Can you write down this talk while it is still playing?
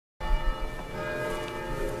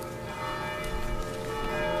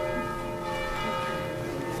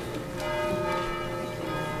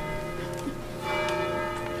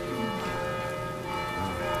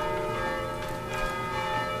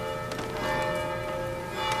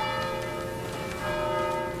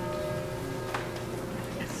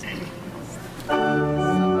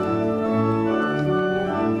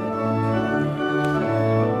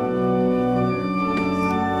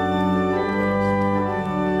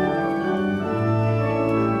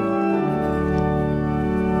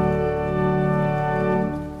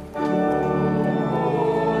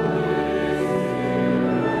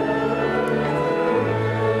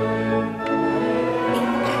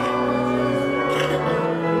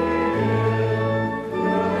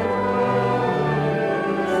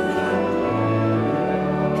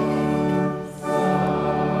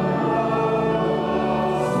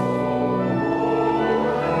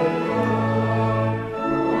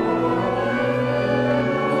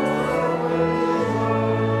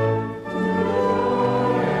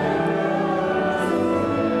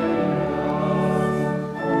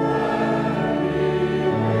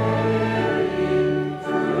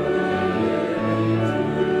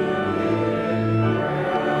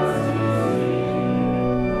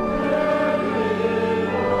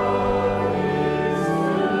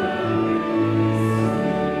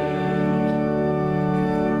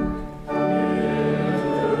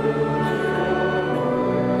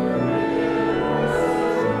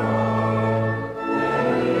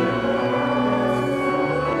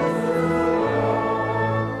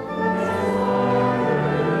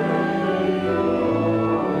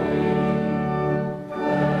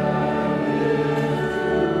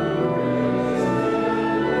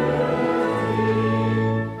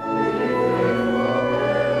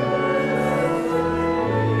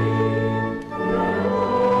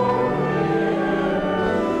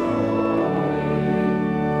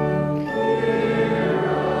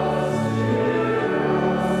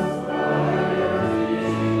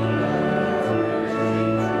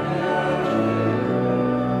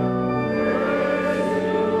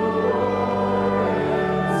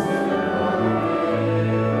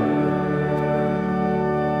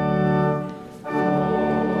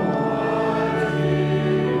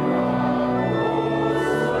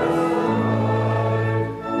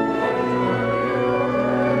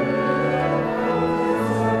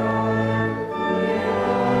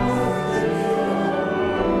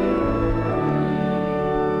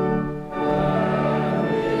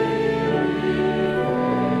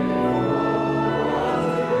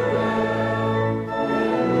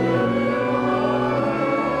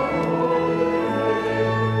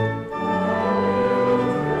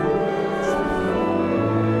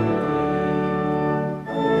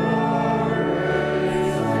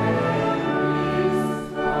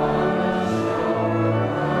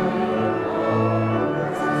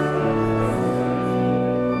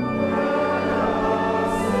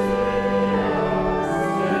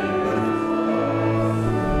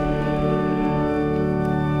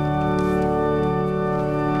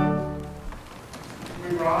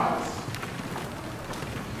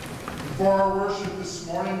For our worship this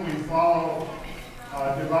morning, we follow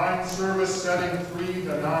divine service, setting free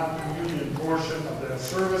the non-communion portion of that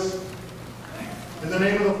service. In the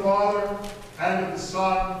name of the Father, and of the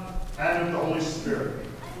Son, and of the Holy Spirit.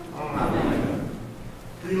 Amen.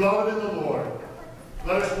 Beloved in the Lord,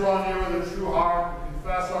 let us draw near with a true heart and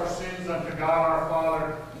confess our sins unto God our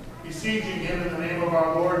Father, beseeching Him in the name of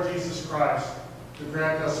our Lord Jesus Christ to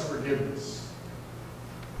grant us forgiveness.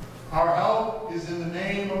 Our help is in the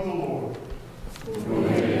name of the Lord.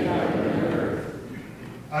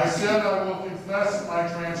 I said, I will confess my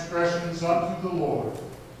transgressions unto the Lord.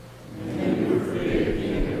 And He will forgive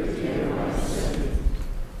the iniquity of my sin.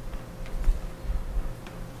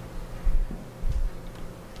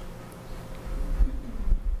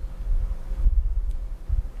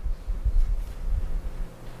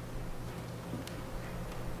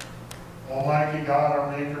 Almighty God,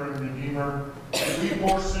 our Maker and Redeemer, we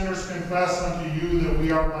poor sinners confess unto you that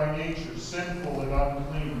we are by nature sinful and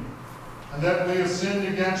unclean, and that we have sinned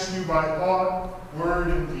against you by thought, word,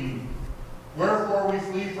 and deed. Wherefore we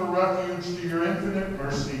flee for refuge to your infinite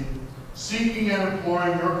mercy, seeking and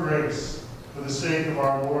imploring your grace for the sake of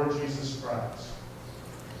our Lord Jesus Christ.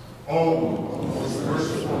 O most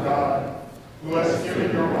merciful God, who has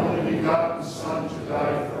given your only begotten Son to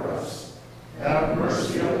die for us, have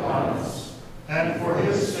mercy upon us, and for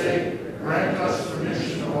his sake grant us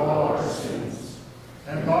remission of all our sins,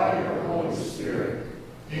 and by your Holy Spirit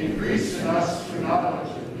increase in us true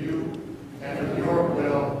knowledge of you and of your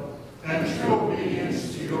will, and true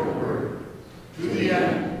obedience to your word, to the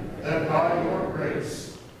end that by your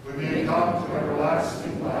grace we may come to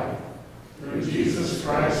everlasting life, through Jesus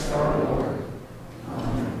Christ our Lord.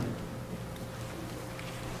 Amen.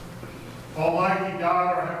 Almighty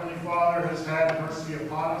God, our Heavenly Father, has had mercy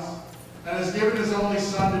upon us, and has given his only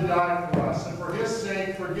Son to die for us, and for his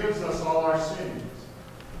sake forgives us all our sins.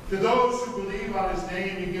 To those who believe on his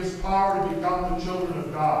name, he gives power to become the children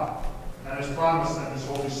of God, and has promised them his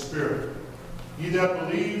Holy Spirit. He that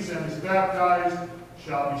believes and is baptized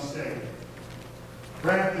shall be saved.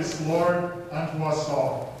 Grant this, Lord, unto us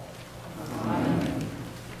all. Amen.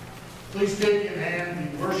 Please take in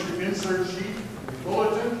hand the worship insert sheet, the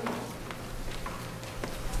bulletin.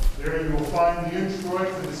 There you will find the introit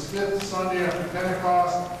for this 5th Sunday after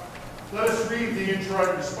Pentecost. Let us read the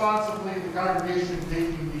introit responsibly, the congregation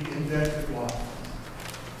taking the indented line.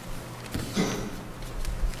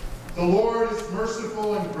 The Lord is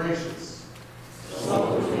merciful and gracious,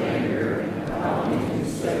 slow to anger and abounding in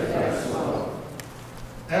steadfast love.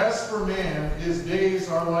 As for man, his days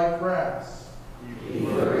are like grass. He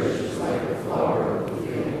flourishes like a flower of the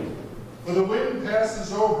field. For the wind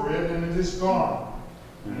passes over it, and it is gone.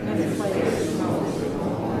 And its place knows it no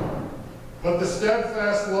more. But the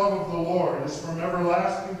steadfast love of the Lord is from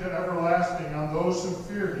everlasting to everlasting on those who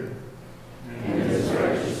fear him, and his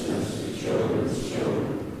righteousness to children's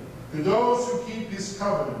children, to those who keep his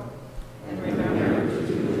covenant, and remember to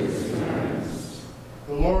do his commandments.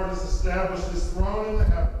 The Lord has established his throne in the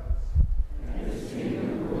heavens, and his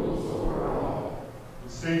kingdom rules over all. We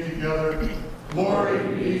say together, Glory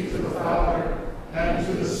be to the Father, and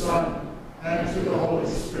to the Son, and to the Holy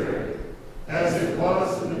Spirit, as it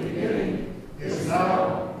was in the beginning, is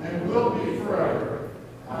now, and will be forever.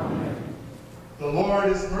 Amen. The Lord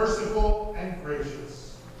is merciful and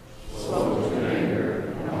gracious, slow to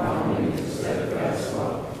anger, and abounding in steadfast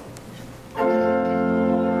love.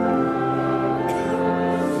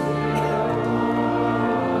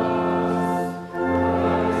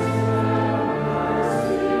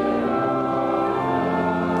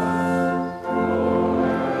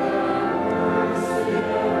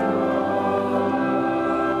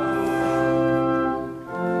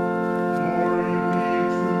 Glory be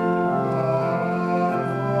to God.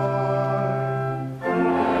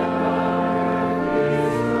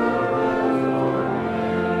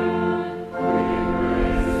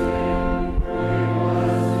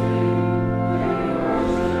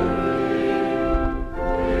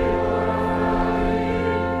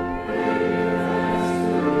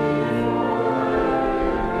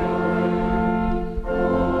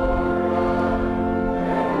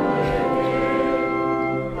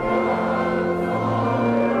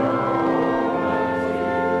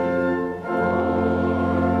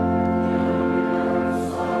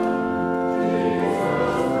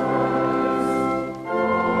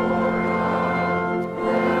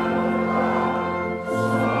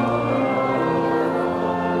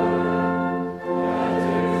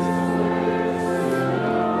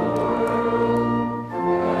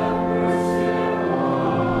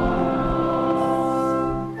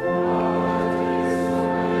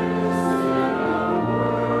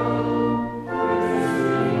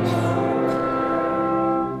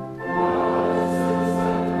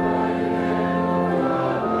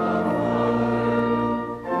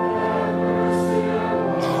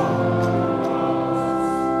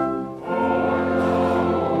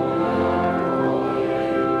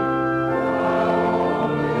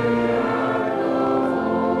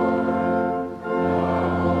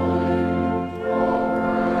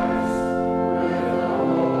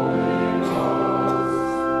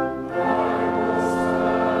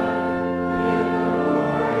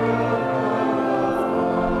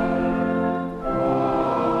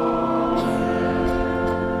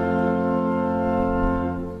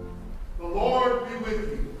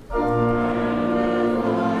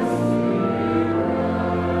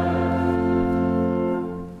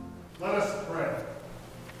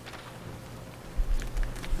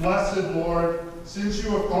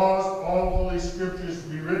 caused all holy scriptures to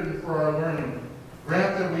be written for our learning.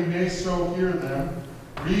 Grant that we may so hear them,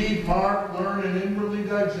 read, mark, learn, and inwardly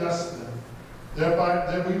digest them,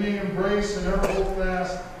 that we may embrace and ever hold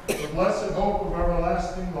fast the blessed hope of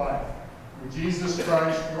everlasting life, through Jesus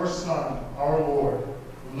Christ, your Son, our Lord,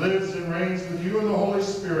 who lives and reigns with you in the Holy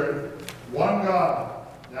Spirit, one God,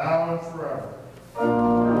 now and forever.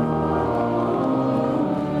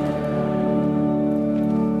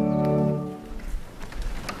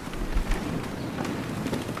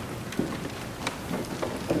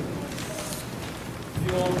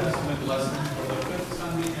 The Old Testament lesson for the fifth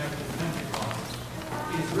Sunday after Pentecost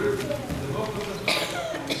is written in the book of the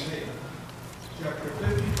prophet Isaiah, chapter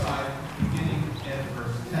 55, beginning at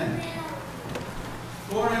verse 10.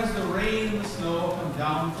 For as the rain and the snow come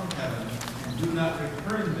down from heaven, and do not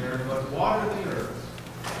return there, but water the earth,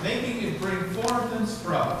 making it bring forth and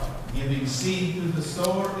sprout, giving seed to the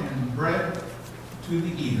sower and bread to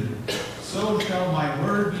the eater, so shall my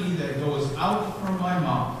word be that goes out from my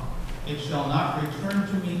mouth. It shall not return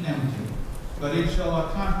to me empty, but it shall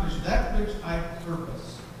accomplish that which I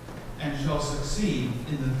purpose, and shall succeed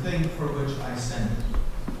in the thing for which I send it.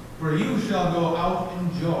 For you shall go out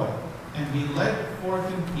in joy, and be led forth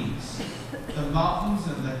in peace. The mountains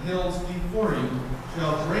and the hills before you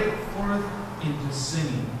shall break forth into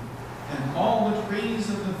singing, and all the trees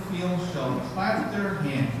of the field shall clap their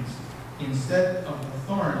hands. Instead of the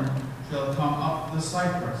thorn shall come up the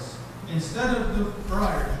cypress. Instead of the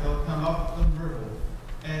briar shall come up the myrtle,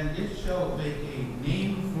 and it shall make a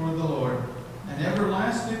name for the Lord, an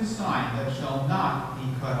everlasting sign that shall not be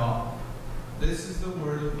cut off. This is the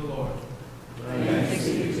word of the Lord. Thanks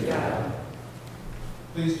be to God.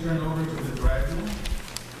 Please turn over to the gradual.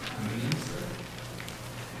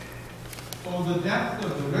 Oh, the depth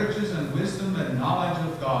of the riches and wisdom and knowledge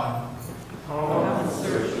of God. How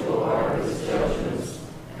unsearchable are his judgments,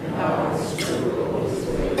 and how inscrutable his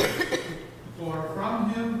ways. For from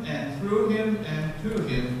him and through him and to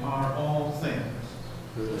him are all things.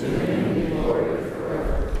 To him be glory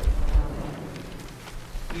forever.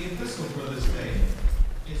 The epistle for this day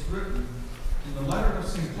is written in the letter of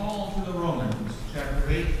St. Paul to the Romans, chapter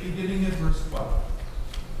 8, beginning at verse 12.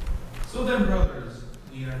 So then, brothers,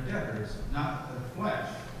 we are debtors, not to the flesh,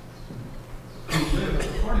 who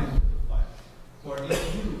live according to the flesh. For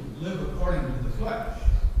if you live according to the flesh,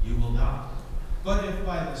 you will die. But if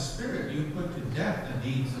by the Spirit you put to death the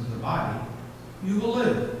deeds of the body, you will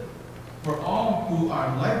live. For all who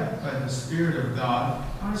are led by the Spirit of God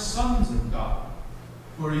are sons of God.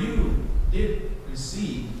 For you did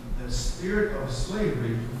receive the spirit of slavery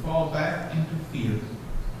to fall back into fear,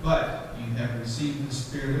 but you have received the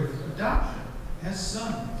spirit of adoption as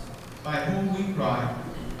sons, by whom we cry,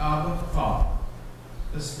 Abba, Father.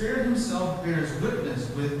 The Spirit himself bears witness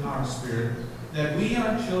with our spirit that we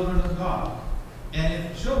are children of God. And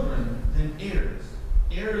if children, then heirs,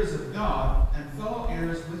 heirs of God, and fellow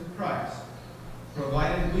heirs with Christ,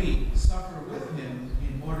 provided we suffer with him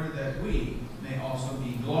in order that we may also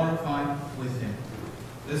be glorified with him.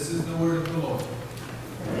 This is the word of the Lord.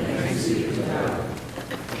 Thanks be to God.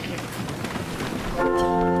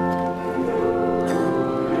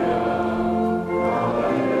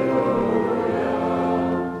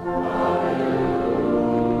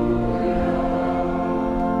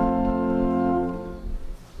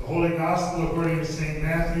 The Holy Gospel according to St.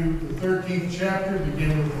 Matthew, the 13th chapter,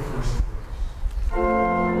 beginning with the first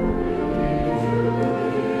verse.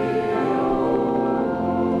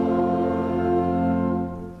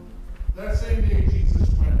 That same day Jesus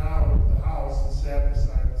went out of the house and sat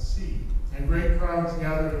beside the sea, and great crowds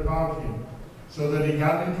gathered about him, so that he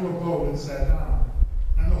got into a boat and sat down.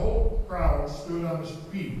 And the whole crowd stood on the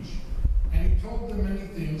beach, and he told them many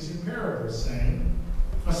things in parables, saying,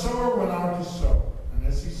 A sower went out to sow. And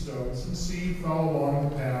as he sowed, some seed fell along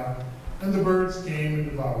the path, and the birds came and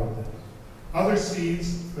devoured them. Other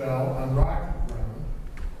seeds fell on rocky ground,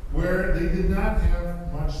 where they did not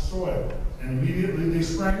have much soil, and immediately they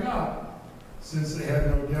sprang up, since they had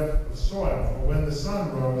no depth of soil. But when the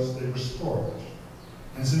sun rose, they were scorched.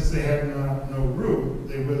 And since they had no root,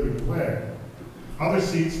 they withered away. Other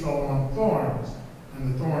seeds fell among thorns,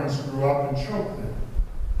 and the thorns grew up and choked them.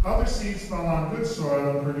 Other seeds fell on good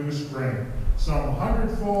soil and produced grain, some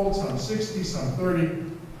 100-fold, some 60, some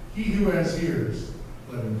 30. He who has ears,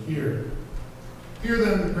 let him hear. Hear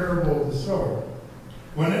then the parable of the sower.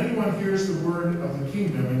 When anyone hears the word of the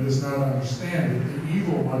kingdom and does not understand it, the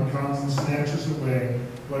evil one comes and snatches away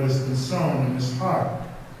what has been sown in his heart.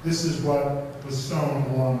 This is what was sown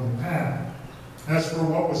along the path. As for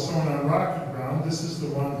what was sown on rocky ground, this is the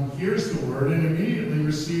one who hears the word and immediately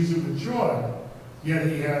receives it with joy, yet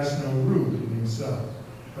he has no root in himself.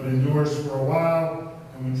 but endures for a while,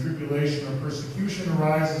 and when tribulation or persecution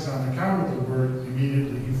arises on account of the word,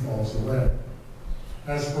 immediately he falls away.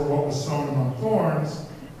 As for what was sown among thorns,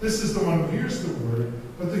 this is the one who hears the word,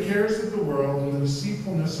 but the cares of the world and the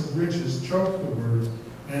deceitfulness of riches choke the word,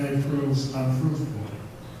 and it proves unfruitful.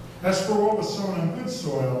 As for what was sown on good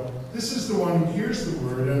soil, this is the one who hears the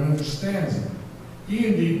word and understands it. He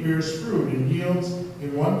indeed bears fruit and yields,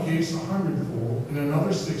 in one case 100-fold, in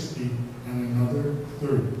another 60, and in another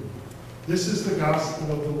 30. This is the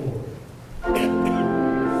gospel of the Lord.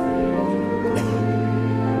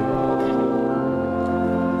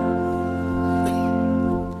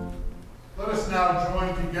 Let us now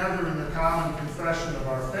join together in the common confession of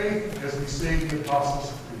our faith as we say the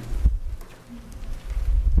Apostles' Creed.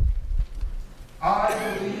 I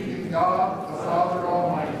believe in God, the Father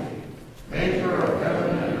Almighty, maker of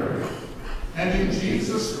heaven and earth, and in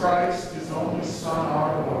Jesus Christ, his only Son,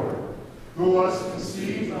 our Lord, who was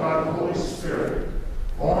conceived by the Holy Spirit,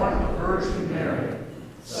 born of the Virgin Mary,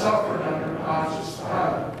 suffered under Pontius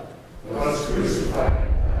Pilate, was crucified,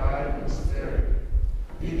 died, and was buried.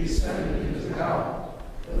 He descended into hell.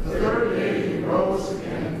 The third day he rose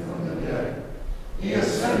again from the dead. He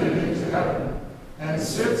ascended into heaven, and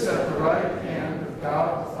sits at the right hand of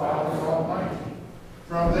God the Father Almighty.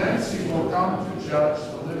 From thence he will come to judge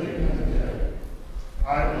the living and the dead.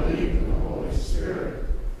 I believe in the Holy Spirit,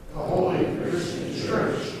 the holy Christian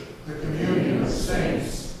Church, the communion of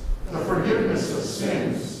saints, the forgiveness of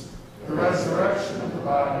sins, the resurrection of the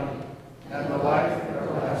body, and the life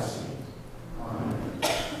everlasting. Amen.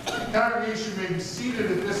 The congregation may be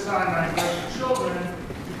seated at this time. I invite the children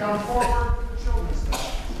to come forward for the children's message.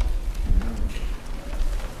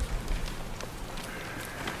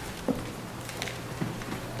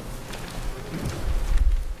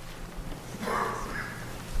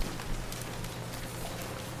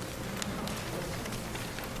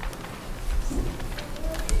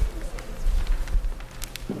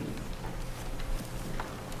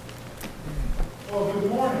 Well, good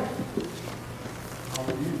morning. How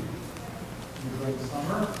are you? Enjoying the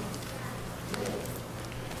summer?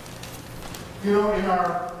 You know, in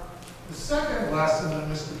the second lesson that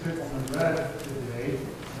Mr. Pickleman read today,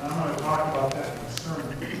 and I'm going to talk about that in the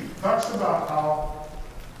sermon, talks about how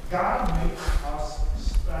God makes us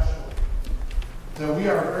special. That we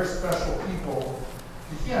are very special people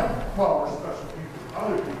to Him. Well, we're special people to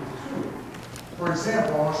other people too. For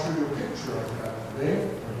example, I want to show you a picture of that today.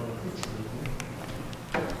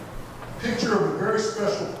 Picture of a very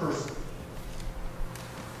special person.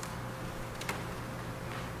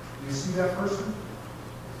 Do you see that person?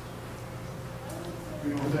 Do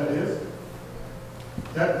you know who that is?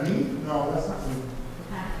 That me? No, that's not me.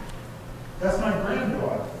 That's my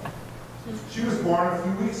granddaughter. She was born a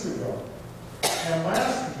few weeks ago. And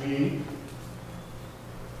last week,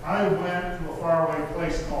 I went to a faraway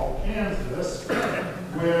place called Kansas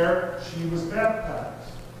where she was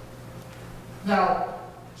baptized. Now,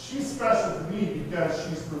 she's special to me because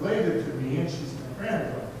she's related to me and she's my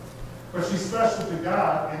granddaughter. But she's special to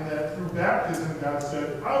God in that through baptism, God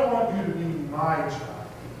said, I want you to be my child.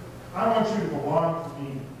 I want you to belong to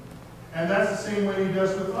me. And that's the same way He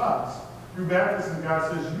does with us. Through baptism,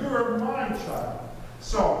 God says, you're my child.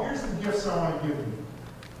 So here's the gifts I want to give you.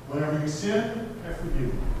 Whenever you sin, I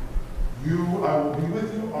forgive you. I will be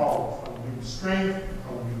with you always. I will give you strength.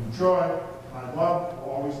 I will give you joy. My love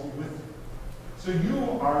will always be with you. So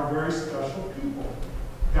you are very special people.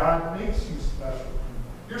 God makes you special people.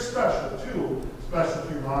 You're special too, special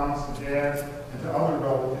to your moms and dads and to other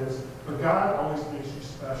relatives, but God always makes you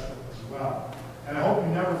special as well. And I hope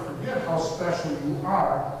you never forget how special you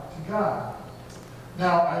are to God.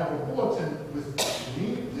 Now, I have a bulletin with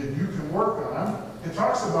me that you can work on. It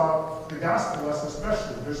talks about the gospel lesson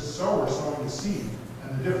especially. There's a sower sowing the seed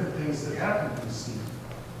and the different things that happen to the seed.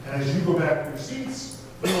 And as you go back to your seats,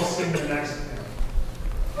 we will sing the next hymn.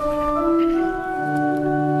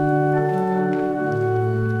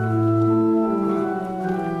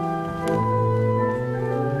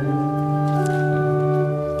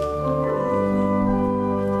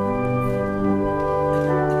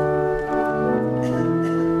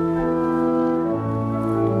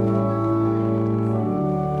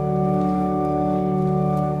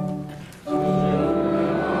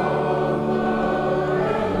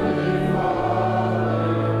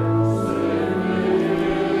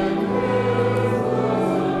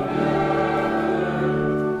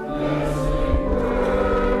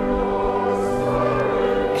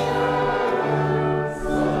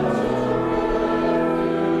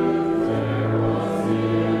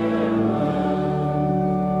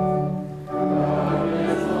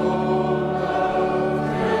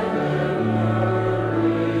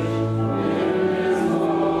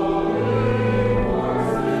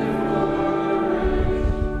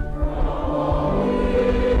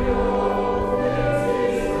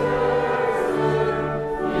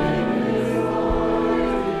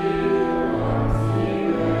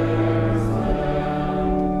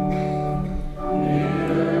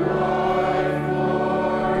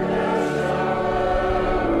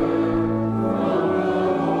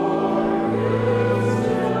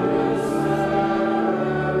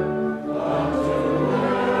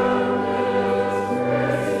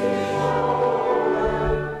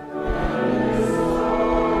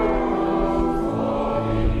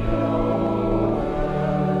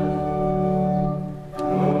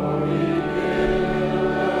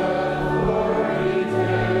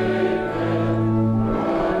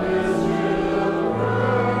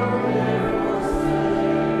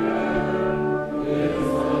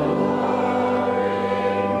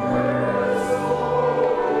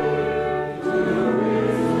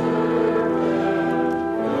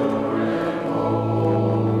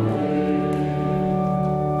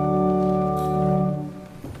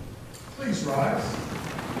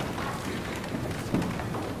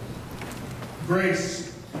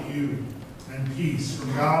 you, and peace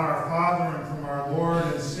from God our Father and from our Lord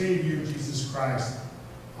and Savior Jesus Christ.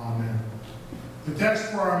 Amen. The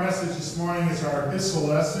text for our message this morning is our epistle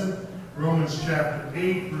lesson, Romans chapter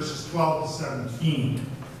 8, verses 12 to 17.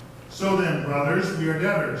 So then, brothers, we are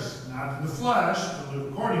debtors, not to the flesh, to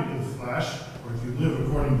live according to the flesh, for if you live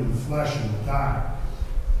according to the flesh, you will die.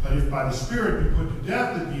 But if by the Spirit you put to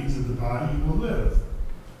death the deeds of the body, you will live.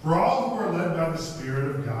 For all who are led by the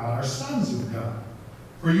Spirit of God are sons of God.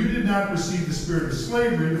 For you did not receive the spirit of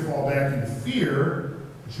slavery to fall back into fear,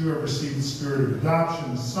 but you have received the spirit of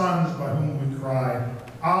adoption as sons, by whom we cry,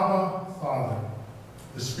 Abba, Father.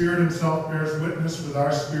 The Spirit himself bears witness with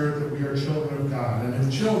our spirit that we are children of God, and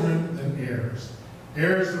if children, then heirs.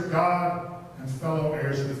 Heirs of God and fellow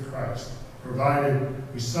heirs with Christ,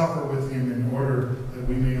 provided we suffer with him in order that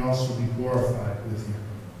we may also be glorified with him.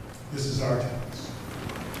 This is our text.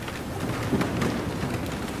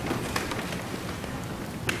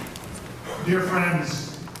 Dear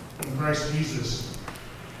friends in Christ Jesus,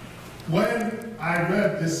 when I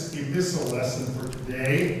read this epistle lesson for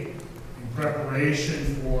today, in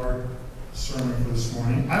preparation for the sermon for this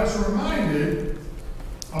morning, I was reminded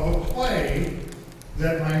of a play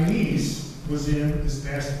that my niece was in this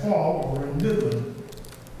past fall over in Midland,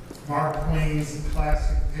 Mark Twain's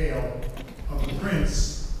classic tale of the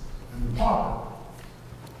Prince and the Pauper.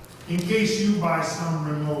 In case you, by some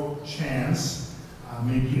remote chance,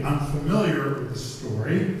 may be unfamiliar with the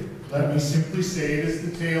story, let me simply say it is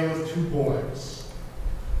the tale of two boys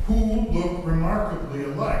who look remarkably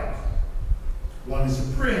alike. One is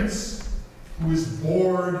a prince who is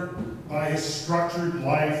bored by a structured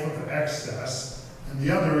life of excess, and the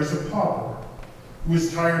other is a pauper who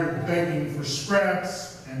is tired of begging for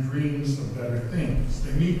scraps and dreams of better things.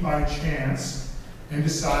 They meet by chance and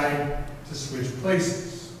decide to switch places.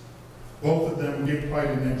 Both of them get quite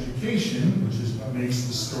an education, which is what makes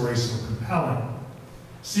the story so compelling.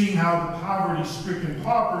 Seeing how the poverty-stricken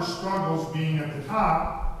pauper struggles being at the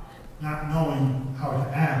top, not knowing how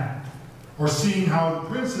to act. Or seeing how the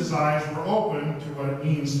prince's eyes were open to what it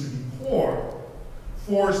means to be poor,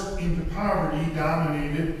 forced into poverty,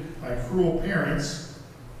 dominated by cruel parents.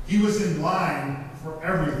 He was in line for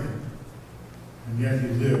everything, and yet he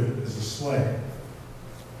lived as a slave.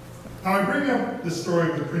 Now, I bring up the story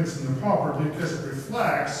of the prince and the pauper because it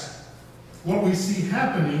reflects what we see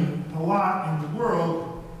happening a lot in the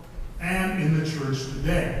world and in the church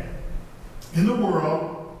today. In the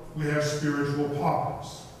world, we have spiritual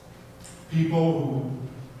paupers, people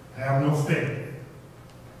who have no faith,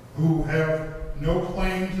 who have no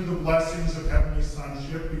claim to the blessings of heavenly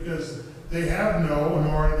sonship because they have no,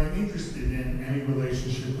 nor are they interested in any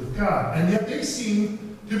relationship with God. And yet they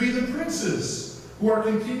seem to be the princes who are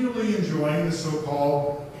continually enjoying the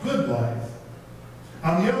so-called good life.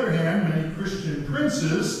 On the other hand, many Christian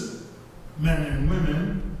princes, men and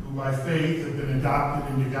women who by faith have been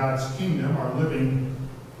adopted into God's kingdom, are living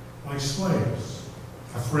like slaves,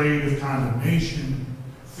 afraid of condemnation,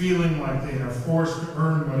 feeling like they are forced to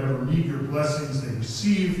earn whatever meager blessings they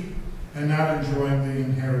receive, and not enjoying the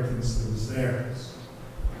inheritance that was theirs.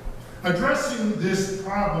 Addressing this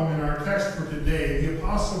problem in our text for today, the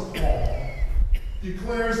Apostle Paul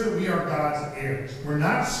declares that we are God's heirs. We're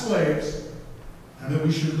not slaves, and that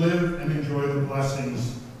we should live and enjoy the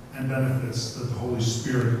blessings and benefits that the Holy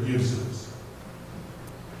Spirit gives us.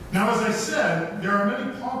 Now, as I said, there are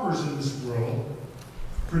many paupers in this world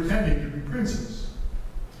pretending to be princes.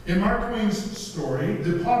 In Mark Twain's story,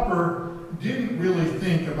 the pauper didn't really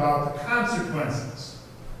think about the consequences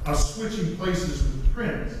of switching places with the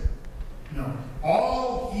prince. No,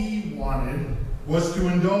 all he wanted was to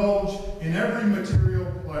indulge in every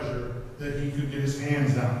material pleasure that he could get his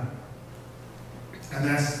hands on. And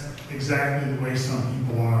that's exactly the way some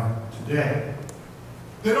people are today.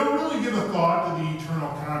 They don't really give a thought to the eternal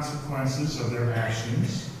consequences of their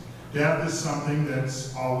actions. Death is something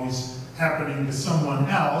that's always happening to someone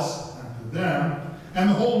else, not to them. And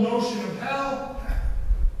the whole notion of hell,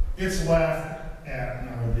 it's laughed at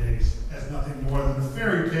nowadays as nothing more than a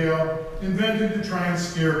fairy tale invented to try and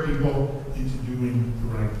scare people into doing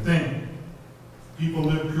the right thing. People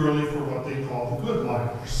live purely for what they call the good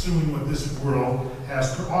life, pursuing what this world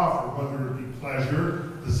has to offer, whether it be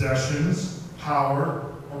pleasure, possessions, power,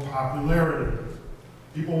 or popularity.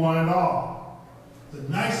 People want it all. The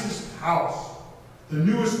nicest house, the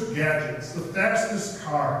newest gadgets, the fastest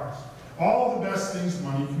cars, all the best things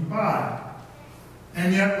money can buy.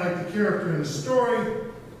 And yet, like the character in the story,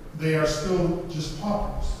 they are still just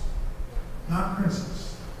paupers, not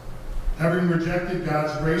princes. Having rejected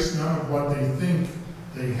God's grace, none of what they think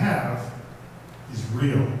they have is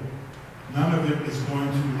real. None of it is going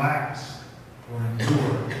to last or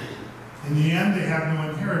endure. In the end, they have no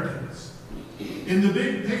inheritance. In the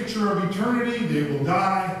big picture of eternity, they will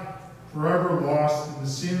die, forever lost in the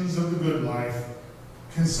sins of the good life,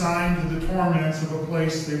 consigned to the torments of a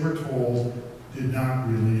place they were told did not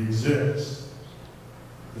really exist.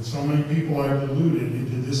 That so many people are deluded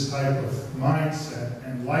into this type of mindset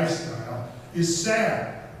and lifestyle is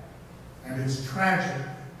sad, and it's tragic.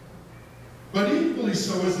 But equally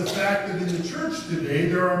so is the fact that in the church today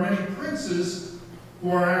there are many princes who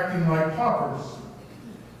are acting like paupers.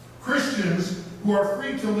 Christians who are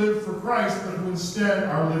free to live for Christ, but who instead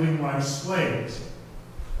are living like slaves.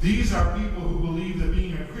 These are people who believe that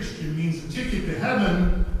being a Christian means a ticket to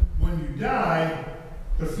heaven when you die,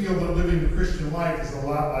 but feel that living the Christian life is a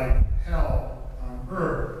lot like hell on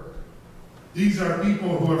earth. These are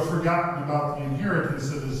people who have forgotten about the inheritance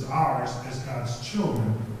that is ours as God's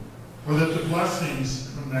children, or that the blessings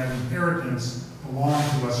from that inheritance belong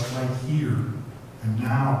to us right here and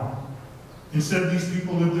now. Instead, these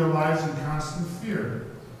people live their lives in constant fear.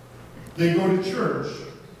 They go to church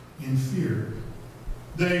in fear.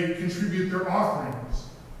 They contribute their offerings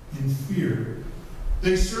in fear.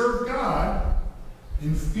 They serve God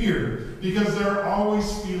in fear because they're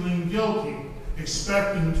always feeling guilty,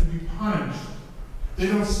 expecting to be punished. They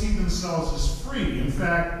don't see themselves as free. In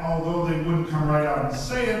fact, although they wouldn't come right out and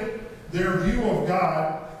say it, their view of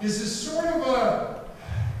God is as sort of a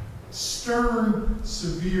stern,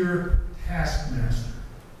 severe taskmaster.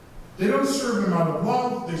 They don't serve him out of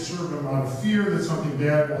love, they serve him out of fear that something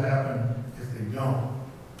bad will happen if they don't.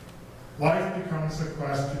 Life becomes a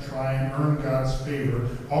quest to try and earn God's favor,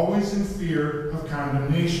 always in fear of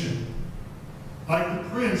condemnation. Like the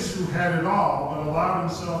prince who had it all but allowed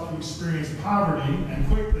himself to experience poverty and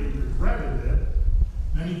quickly regretted it,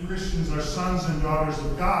 many Christians are sons and daughters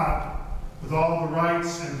of God with all the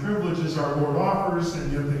rights and privileges our Lord offers,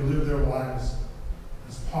 and yet they live their lives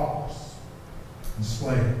as paupers and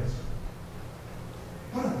slaves.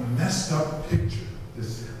 What a messed up picture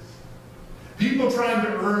this is. People trying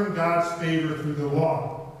to earn God's favor through the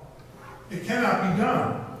law. It cannot be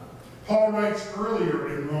done. Paul writes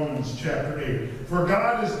earlier in Romans chapter 8, "For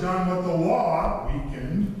God has done what the law,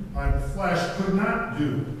 weakened by the flesh, could not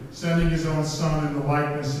do, sending his own Son in the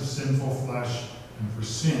likeness of sinful flesh and for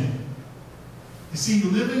sin." You see,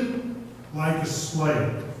 living like a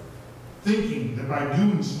slave, thinking that by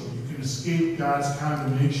doing so you can escape God's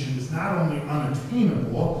condemnation is not only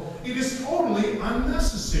unattainable, it is totally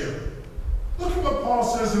unnecessary. Look at what Paul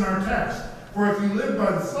says in our text. "For if you live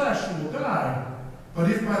by the flesh, you will die.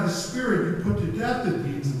 But if by the Spirit you put to death the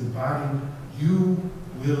deeds of the body, you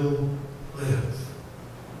will live."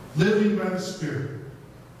 Living by the Spirit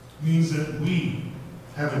means that we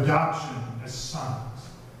have adoption as sons.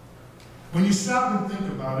 When you stop and think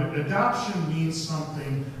about it, adoption means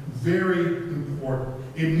something very important.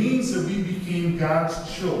 It means that we became God's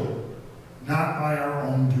children, not by our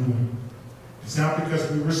own doing. It's not because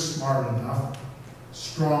we were smart enough,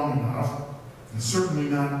 strong enough, and certainly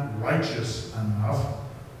not righteous enough.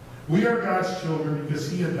 We are God's children because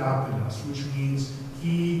he adopted us, which means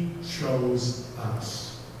he chose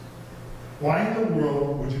us. Why in the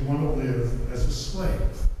world would you want to live as a slave?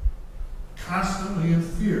 Constantly in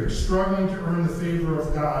fear, struggling to earn the favor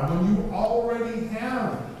of God when you already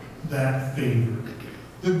have that favor.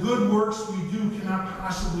 The good works we do cannot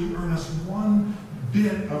possibly earn us one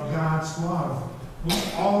bit of God's love. We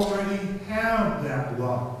already have that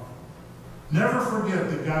love. Never forget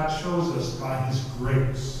that God chose us by his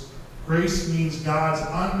grace. Grace means God's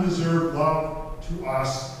undeserved love to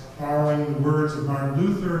us, borrowing the words of Martin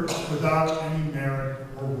Luther, without any merit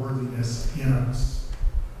or worthiness in us.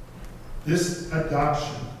 This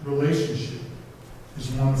adoption relationship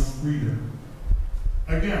is one of freedom.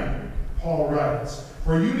 Again, Paul writes,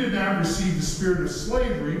 "For you did not receive the spirit of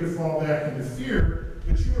slavery to fall back into fear,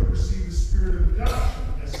 but you have received the spirit of adoption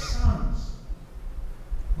as sons."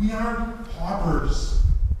 We aren't paupers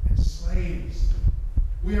and slaves.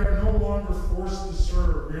 We are no longer forced to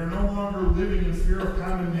serve. We are no longer living in fear of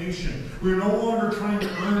condemnation. We are no longer trying to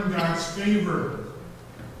earn God's favor.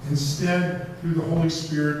 Instead, through the Holy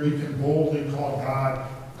Spirit, we can boldly call God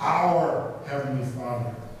our Heavenly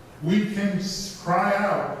Father. We can cry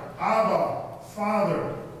out, "Abba,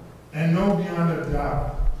 Father," and know beyond a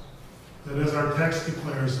doubt that, as our text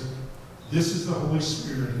declares, this is the Holy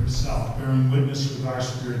Spirit himself bearing witness with our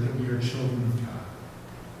spirit that we are children of God.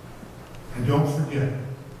 And don't forget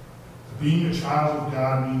that being a child of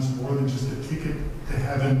God means more than just a ticket to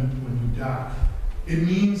heaven when you die. It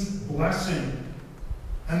means blessing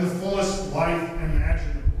and the fullest life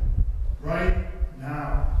imaginable right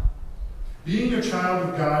now. Being a child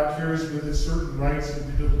of God carries with it certain rights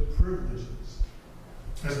and privileges.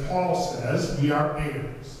 As Paul says, we are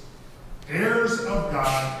heirs. Heirs of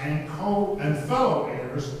God and fellow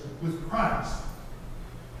heirs with Christ.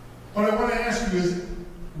 What I want to ask you is,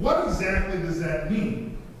 what exactly does that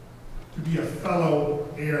mean, to be a fellow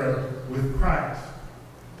heir with Christ?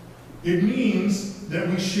 It means that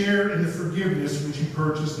we share in the forgiveness which he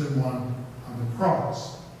purchased and won on the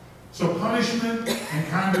cross. So punishment and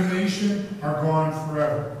condemnation are gone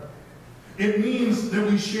forever. It means that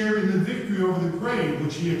we share in the victory over the grave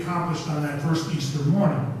which he accomplished on that first Easter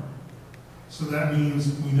morning. So that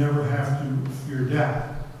means we never have to fear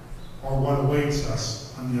death or what awaits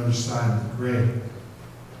us on the other side of the grave.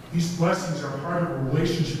 These blessings are part of a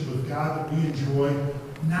relationship with God that we enjoy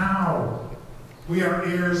now. We are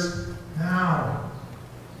heirs now.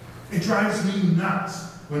 It drives me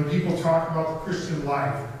nuts when people talk about the Christian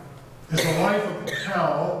life as a life of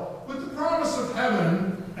hell with the promise of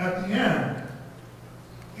heaven at the end.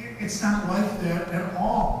 It's not like that at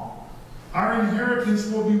all. Our inheritance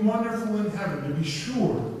will be wonderful in heaven, to be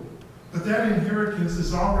sure. But that inheritance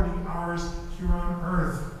is already ours here on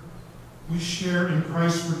earth. We share in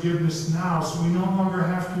Christ's forgiveness now, so we no longer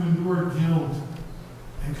have to endure guilt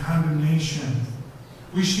and condemnation.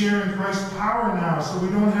 We share in Christ's power now, so we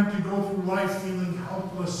don't have to go through life feeling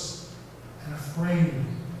helpless and afraid.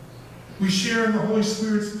 We share in the Holy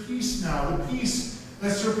Spirit's peace now, the peace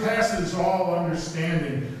that surpasses all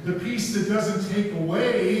understanding, the peace that doesn't take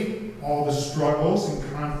away all the struggles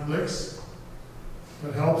and conflicts,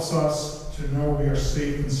 but helps us to know we are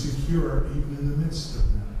safe and secure even in the midst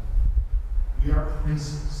of them. We are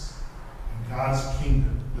princes in God's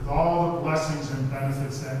kingdom, with all the blessings and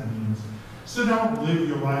benefits that means. So don't live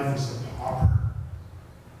your life as a pauper,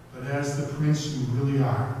 but as the prince you really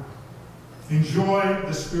are. Enjoy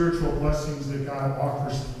the spiritual blessings that God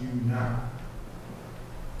offers to you now.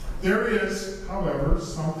 There is, however,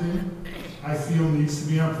 something I feel needs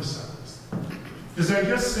to be emphasized. As I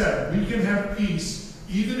just said, we can have peace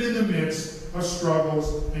even in the midst of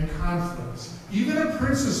struggles and conflicts. Even a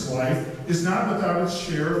prince's life is not without its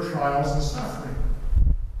share of trials and suffering.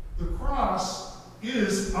 The cross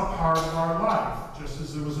is a part of our life, just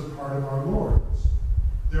as it was a part of our Lord's.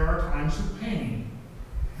 There are times of pain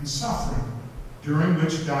and suffering, during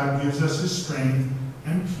which God gives us his strength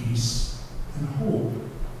and peace and hope.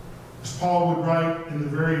 As Paul would write in the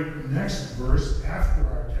very next verse after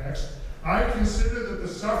our text, I consider that the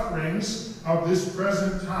sufferings of this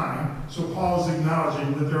present time, so Paul is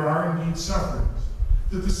acknowledging that there are indeed sufferings,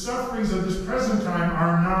 that the sufferings of this present time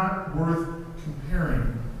are not worth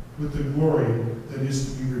comparing with the glory that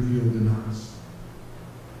is to be revealed in us.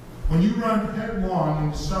 When you run headlong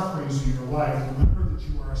into sufferings in your life, remember that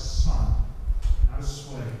you are a son, not a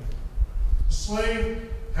slave. A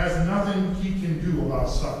slave has nothing he can do about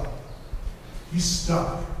suffering. He's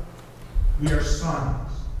stuck. We are sons.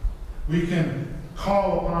 We can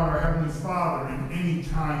call upon our Heavenly Father in any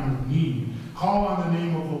time of need. Call on the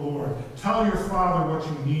name of the Lord. Tell your Father what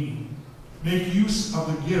you need. Make use of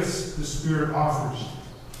the gifts the Spirit offers.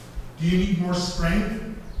 Do you need more strength,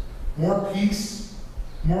 more peace,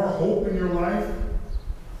 more hope in your life?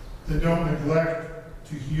 Then don't neglect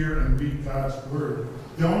to hear and read God's Word.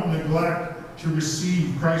 Don't neglect to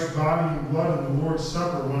receive Christ's body and blood in the Lord's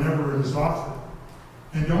Supper whenever it is offered.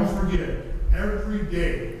 And don't forget, every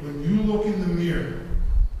day when you look in the mirror,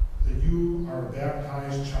 that you are a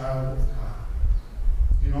baptized child of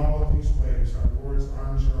God. In all of these ways, our Lord's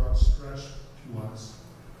arms are outstretched to us,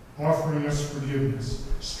 offering us forgiveness,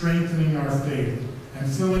 strengthening our faith,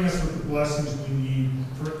 and filling us with the blessings we need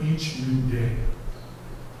for each new day.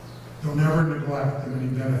 Don't ever neglect the many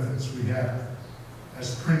benefits we have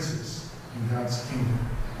as princes in God's kingdom.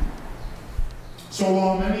 So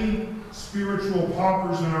while many spiritual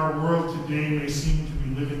paupers in our world today may seem to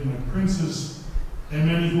be living like princes, and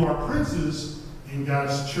many who are princes in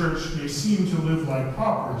God's church may seem to live like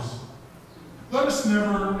paupers, let us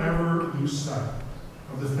never, ever lose sight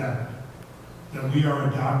of the fact that we are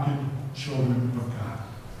adopted children of God.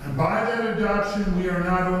 And by that adoption, we are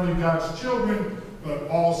not only God's children, but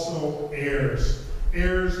also heirs.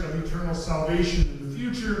 Heirs of eternal salvation in the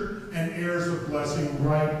future, and heirs of blessing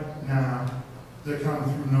right now that come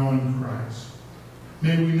through knowing Christ.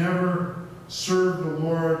 May we never serve the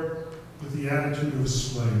Lord with the attitude of a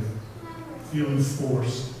slave, feeling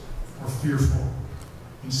forced or fearful.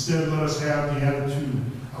 Instead, let us have the attitude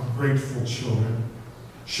of grateful children,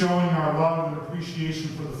 showing our love and appreciation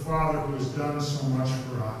for the Father who has done so much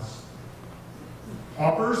for us.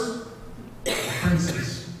 Paupers or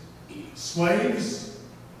princes, slaves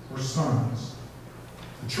or sons.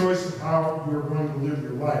 The choice of how you are going to live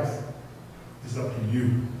your life is up to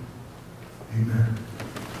you. Amen.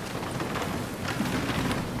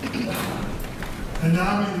 And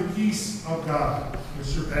now may the peace of God, which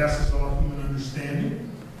surpasses all human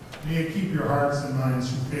understanding, may it keep your hearts and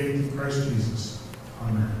minds through faith in Christ Jesus.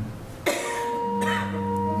 Amen.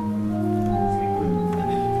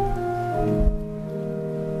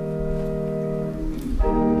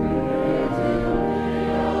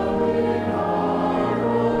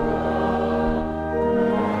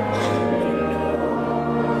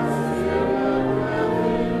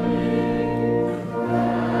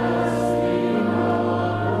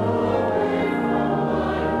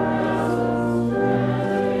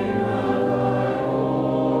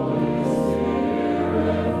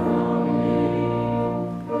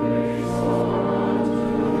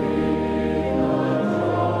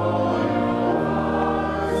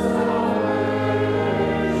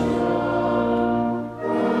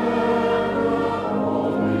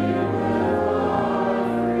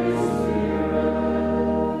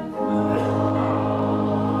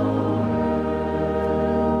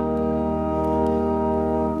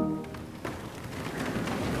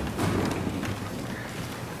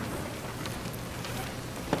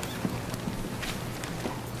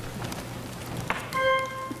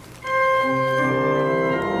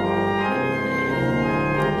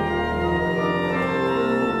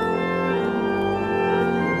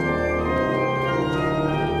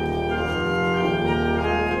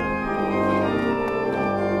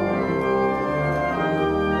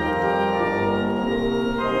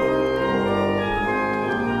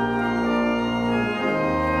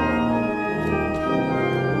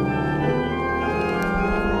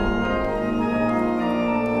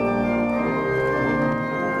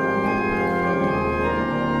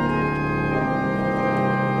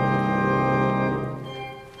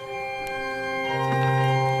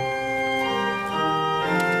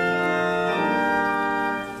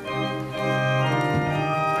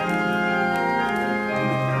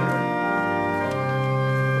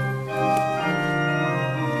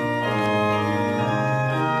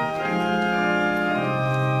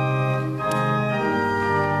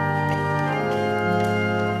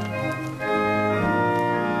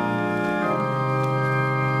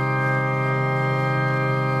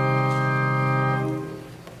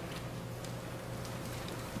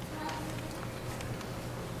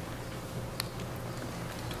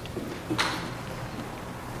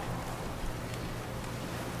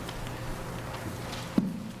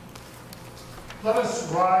 Let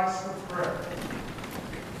us rise for prayer.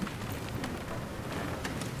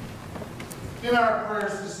 In our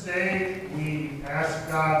prayers this day, we ask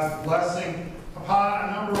God's blessing upon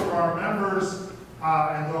a number of our members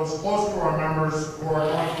and those close to our members who are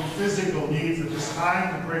going through physical needs at this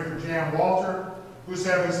time. We pray for Jan Walter, who's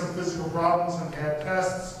having some physical problems and had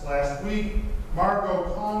tests last week.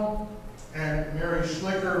 Margot Cohn and Mary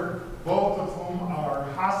Schlicker, both of whom are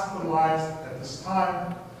hospitalized at this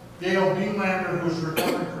time. Dale Beanlander, who is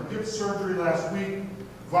recovering from hip surgery last week.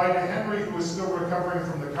 Vida Henry, who is still recovering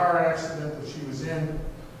from the car accident that she was in.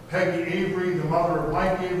 Peggy Avery, the mother of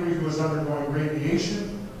Mike Avery, who is undergoing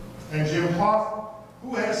radiation. And Jim Hoff,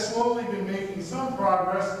 who has slowly been making some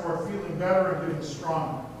progress toward feeling better and getting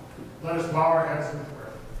stronger. Let us bow our heads in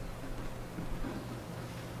prayer.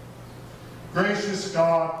 Gracious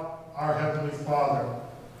God, our Heavenly Father,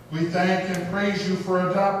 we thank and praise you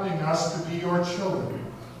for adopting us to be your children.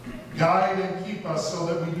 Guide and keep us so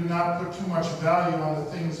that we do not put too much value on the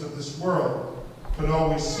things of this world, but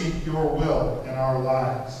always seek your will in our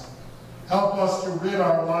lives. Help us to rid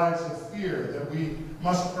our lives of fear that we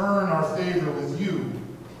must earn our favor with you.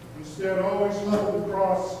 Instead, always hold the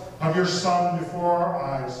cross of your Son before our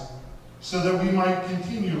eyes, so that we might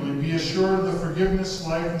continually be assured of the forgiveness,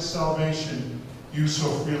 life, and salvation you so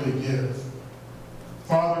freely give.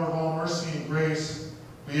 Father of all mercy and grace,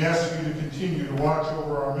 we ask you to continue to watch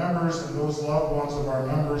over our members and those loved ones of our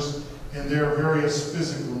members in their various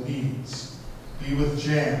physical needs. Be with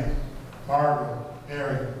Jan, Margaret,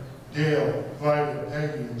 Mary, Dale, Vida,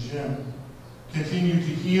 Peggy, and Jim. Continue to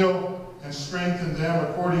heal and strengthen them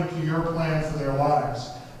according to your plan for their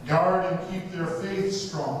lives. Guard and keep their faith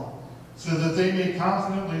strong, so that they may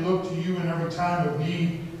confidently look to you in every time of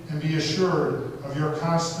need and be assured of your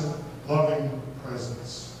constant, loving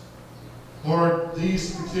presence. Lord,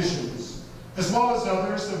 these petitions, as well as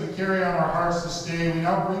others that we carry on our hearts this day, we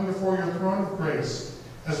now bring before your throne of grace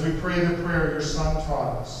as we pray the prayer your Son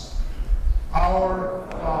taught us. Our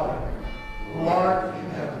Father, who art in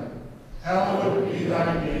heaven, hallowed be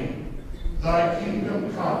thy name. Thy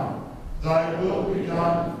kingdom come, thy will be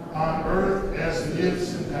done on earth as it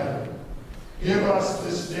is in heaven. Give us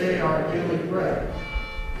this day our daily bread,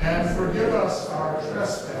 and forgive us our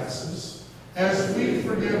trespasses, as we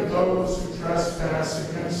forgive those who trespass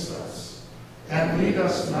against us. And lead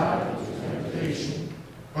us not into temptation,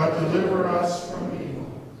 but deliver us from evil.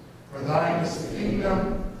 For thine is the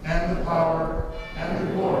kingdom, and the power, and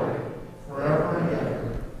the glory, forever and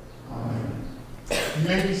ever. Amen. You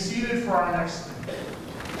may be seated for our next thing.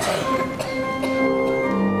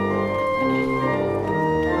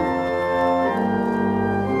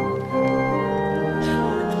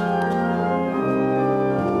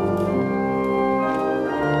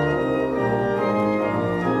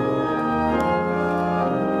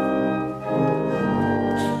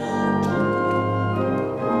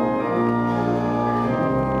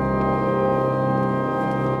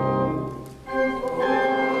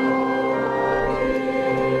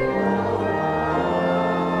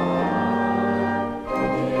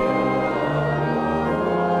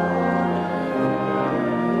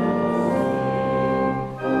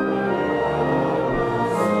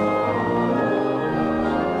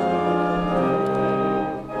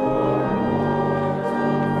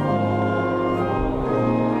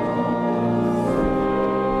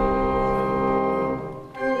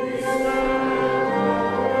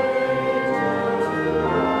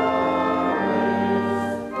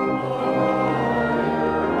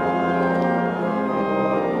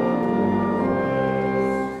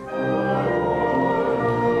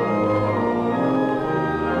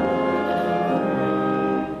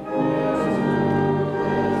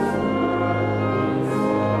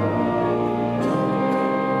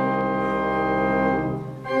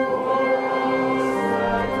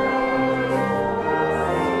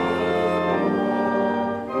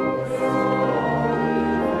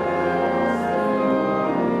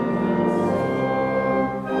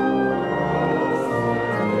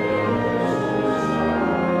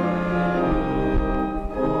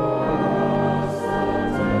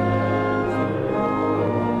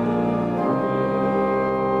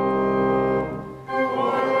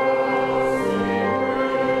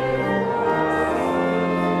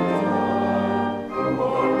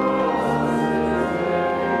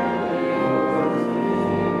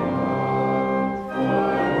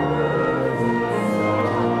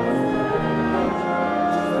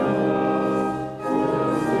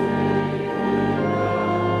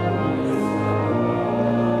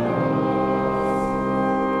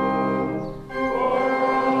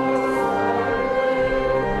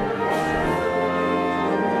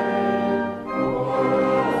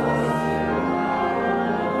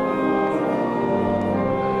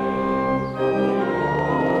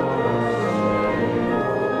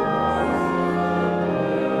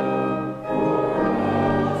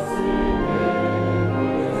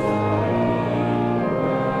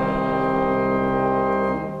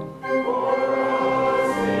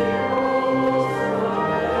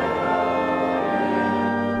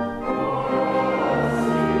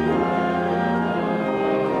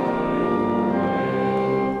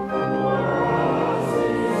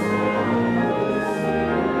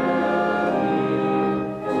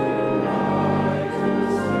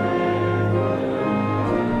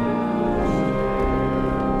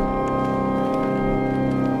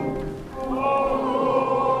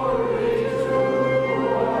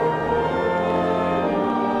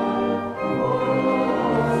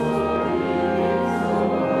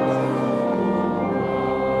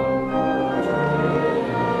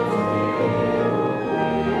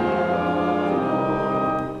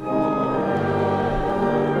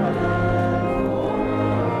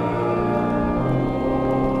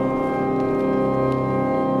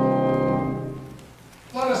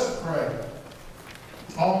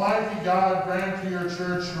 God, grant to your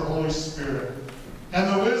church your Holy Spirit,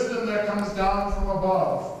 and the wisdom that comes down from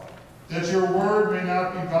above, that your word may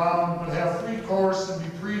not be bound, but have free course and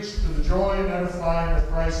be preached to the joy and edifying of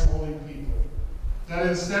Christ's holy people, that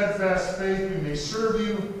in steadfast faith we may serve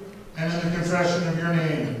you, and in the confession of your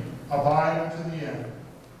name abide unto the end.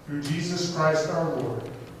 Through Jesus Christ our Lord.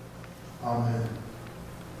 Amen.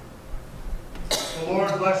 The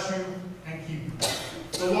Lord bless you and keep you.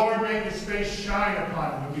 The Lord make his face shine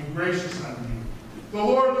upon you and be gracious unto you. The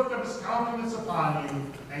Lord lift up his countenance upon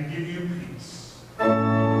you and give you peace.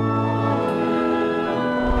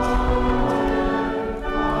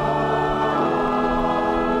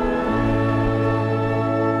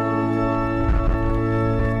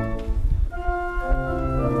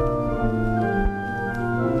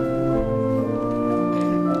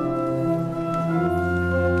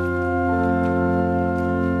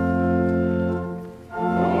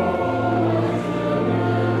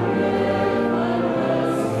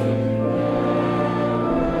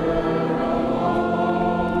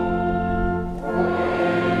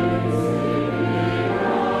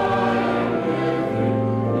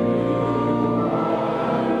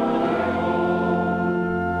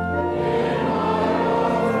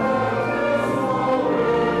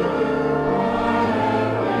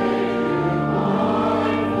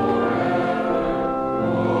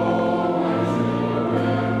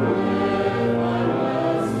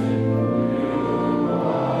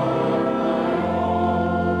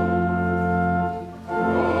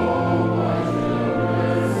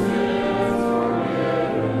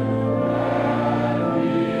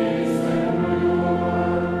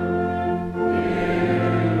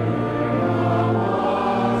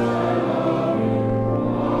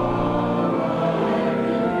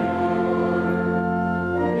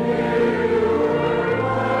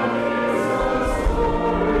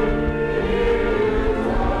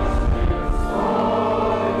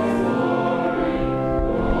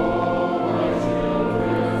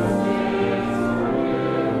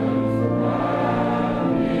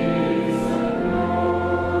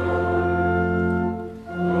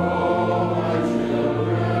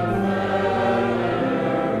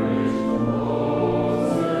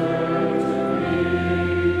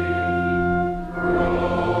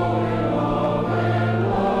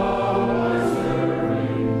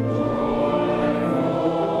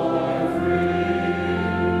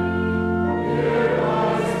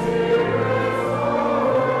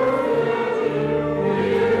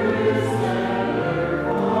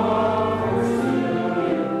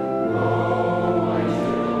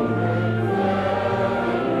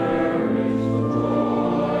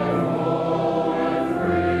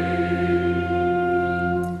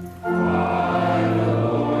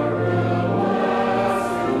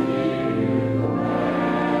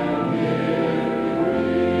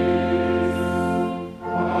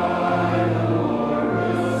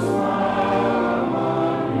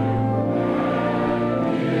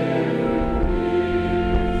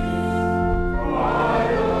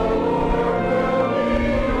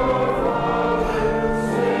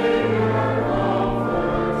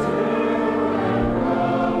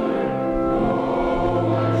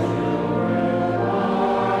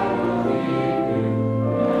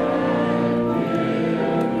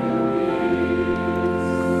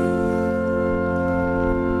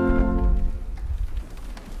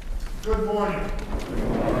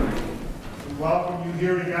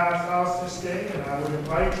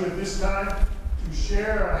 invite you at this time to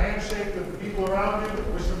share a handshake with the people around you.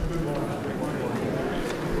 Wish them a good morning.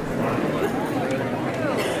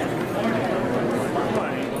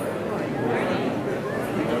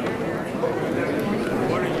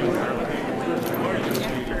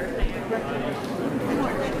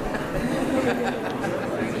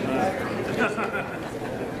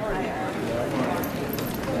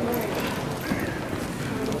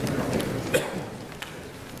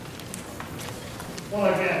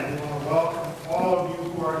 Well, again, we want to welcome all of you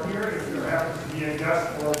who are here. If there happens to be a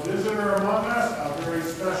guest or a visitor among us, a very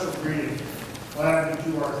special greeting. Glad that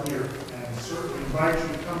you are here, and certainly invite you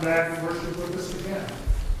to come back and worship with us again.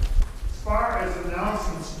 As far as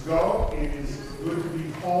announcements go, it is good to be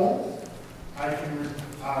home. I can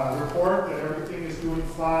report that everything is doing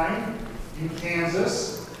fine in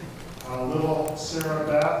Kansas. Little Sarah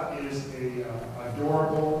Beth is an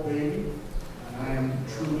adorable baby, and I am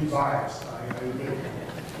truly biased, I admit.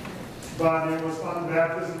 But it was fun.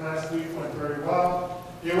 Baptism last week went very well.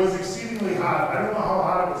 It was exceedingly hot. I don't know how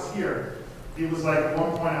hot it was here. It was like at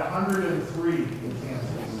one point 103 in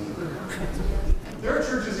Kansas. Their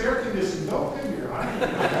church is air conditioned. Don't come here.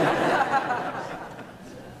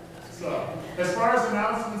 So, as far as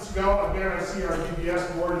announcements go, again, I see our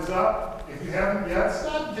VBS board is up. If you haven't yet,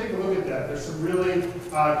 stop and take a look at that. There's some really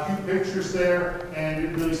cute pictures there, and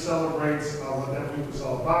it really celebrates what that week was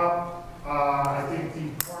all about. I think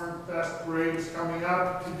the Corn Fest parade is coming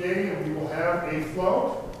up today, and we will have a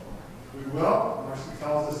float. We will. Marcy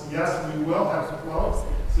tells us, yes, we will have a float.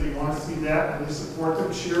 So you want to see that, and we support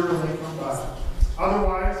them, cheer when they come by.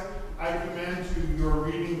 Otherwise, I commend to your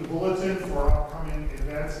reading